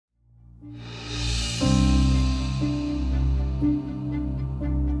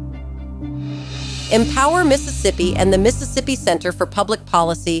Empower Mississippi and the Mississippi Center for Public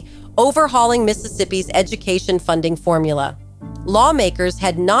Policy, overhauling Mississippi's education funding formula. Lawmakers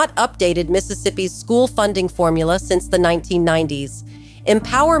had not updated Mississippi's school funding formula since the 1990s.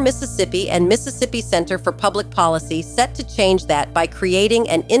 Empower Mississippi and Mississippi Center for Public Policy set to change that by creating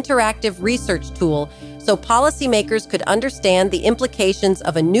an interactive research tool so policymakers could understand the implications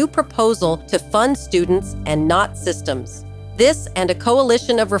of a new proposal to fund students and not systems. This and a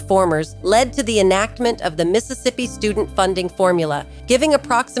coalition of reformers led to the enactment of the Mississippi Student Funding Formula, giving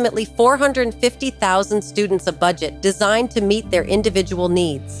approximately 450,000 students a budget designed to meet their individual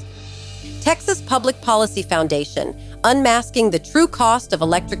needs. Texas Public Policy Foundation, unmasking the true cost of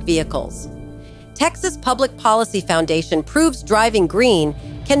electric vehicles. Texas Public Policy Foundation proves driving green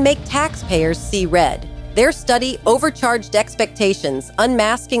can make taxpayers see red. Their study, Overcharged Expectations,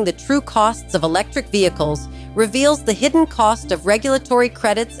 Unmasking the True Costs of Electric Vehicles, reveals the hidden cost of regulatory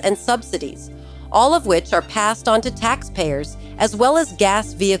credits and subsidies, all of which are passed on to taxpayers as well as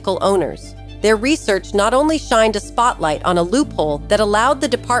gas vehicle owners. Their research not only shined a spotlight on a loophole that allowed the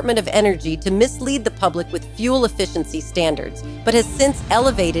Department of Energy to mislead the public with fuel efficiency standards, but has since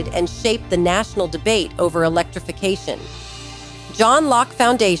elevated and shaped the national debate over electrification. John Locke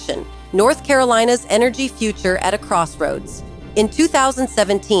Foundation, North Carolina's energy future at a crossroads. In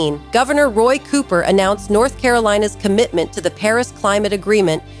 2017, Governor Roy Cooper announced North Carolina's commitment to the Paris Climate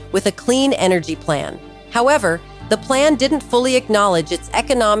Agreement with a clean energy plan. However, the plan didn't fully acknowledge its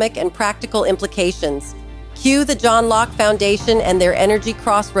economic and practical implications. Cue the John Locke Foundation and their Energy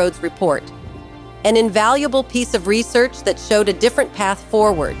Crossroads report. An invaluable piece of research that showed a different path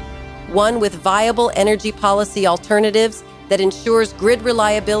forward, one with viable energy policy alternatives that ensures grid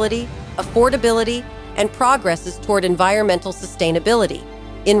reliability, affordability, and progresses toward environmental sustainability.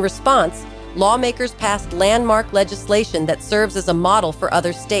 In response, lawmakers passed landmark legislation that serves as a model for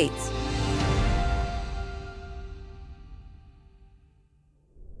other states.